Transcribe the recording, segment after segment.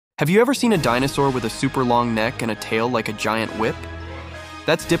Have you ever seen a dinosaur with a super long neck and a tail like a giant whip?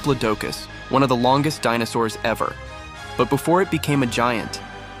 That's Diplodocus, one of the longest dinosaurs ever. But before it became a giant,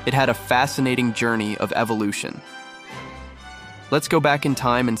 it had a fascinating journey of evolution. Let's go back in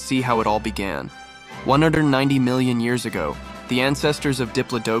time and see how it all began. 190 million years ago, the ancestors of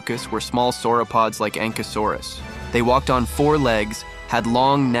Diplodocus were small sauropods like Ankylosaurus. They walked on 4 legs, had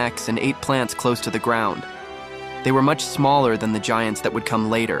long necks, and ate plants close to the ground. They were much smaller than the giants that would come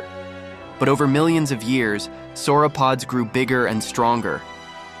later. But over millions of years, sauropods grew bigger and stronger.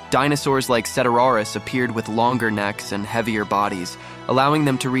 Dinosaurs like Ceterosaurus appeared with longer necks and heavier bodies, allowing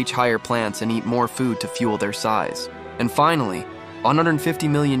them to reach higher plants and eat more food to fuel their size. And finally, 150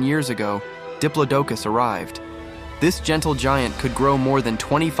 million years ago, Diplodocus arrived. This gentle giant could grow more than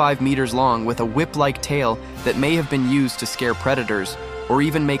 25 meters long with a whip-like tail that may have been used to scare predators or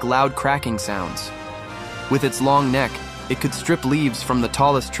even make loud cracking sounds. With its long neck, it could strip leaves from the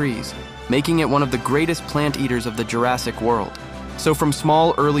tallest trees, making it one of the greatest plant eaters of the Jurassic world. So from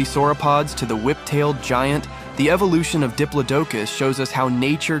small early sauropods to the whip-tailed giant, the evolution of Diplodocus shows us how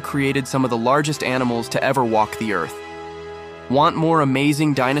nature created some of the largest animals to ever walk the earth. Want more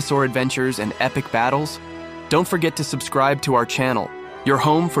amazing dinosaur adventures and epic battles? Don't forget to subscribe to our channel, your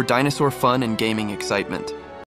home for dinosaur fun and gaming excitement.